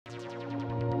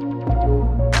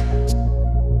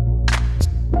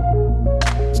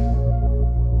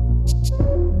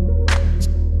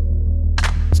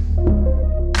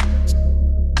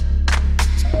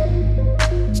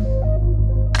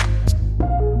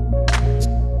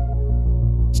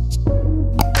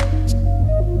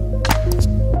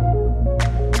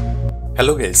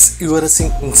Hello guys, you are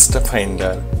seeing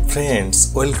InstaFinder.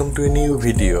 Friends, welcome to a new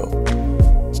video.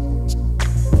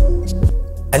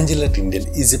 Abigale Tindel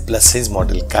is a plus-size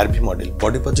model, curvy model,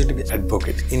 body positive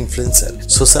advocate, influencer,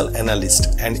 social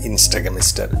analyst, and Instagram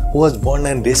star who was born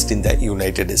and raised in the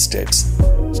United States.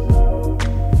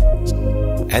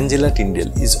 Abigale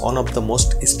Tindel is one of the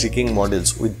most striking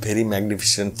models with very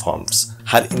magnificent forms.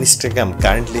 Her Instagram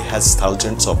currently has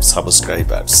thousands of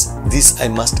subscribers. This, I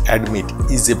must admit,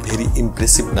 is a very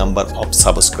impressive number of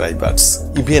subscribers.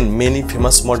 Even many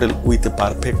famous models with a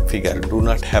perfect figure do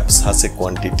not have such a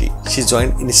quantity. She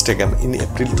joined Instagram in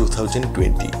April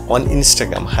 2020. On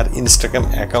Instagram, her Instagram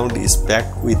account is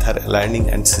packed with her aligning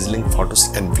and sizzling photos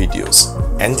and videos.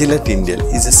 Abigale Tindel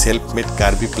is a self-made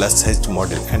curvy plus-sized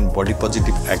model and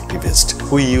body-positive activist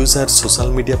who uses her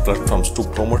social media platforms to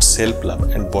promote self-love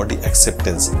and body acceptance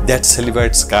that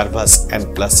celebrates curvas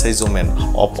and plus-size women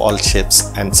of all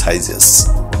shapes and sizes.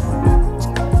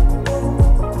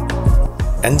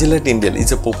 Abigale Tindel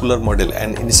is a popular model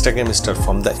and Instagram star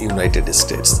from the United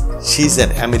States. She is an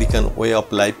American way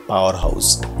of life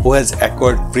powerhouse who has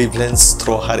acquired prevalence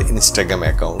through her Instagram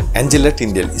account. Abigale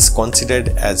Tindel is considered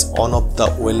as one of the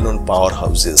well-known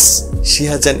powerhouses. She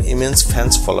has an immense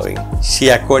fans following. She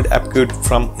acquired aptitude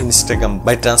from Instagram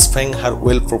by transferring her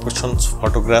well-proportioned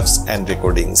photographs and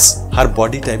recordings. Her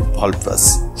body type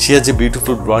bulbous. She has a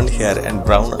beautiful blonde hair and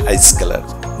brown eyes color.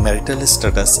 Marital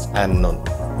status unknown.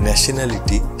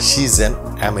 Nationality, she is an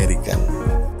American.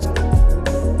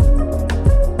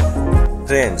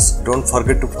 Friends, don't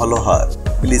forget to follow her.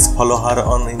 Please follow her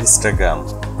on Instagram.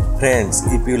 Friends,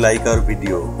 if you like our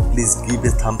video, please give a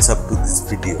thumbs up to this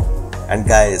video. And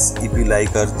guys, if you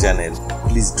like our channel,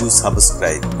 please do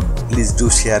subscribe. Please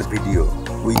do share video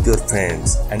with your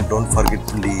friends and don't forget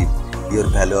to leave your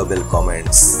valuable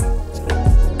comments.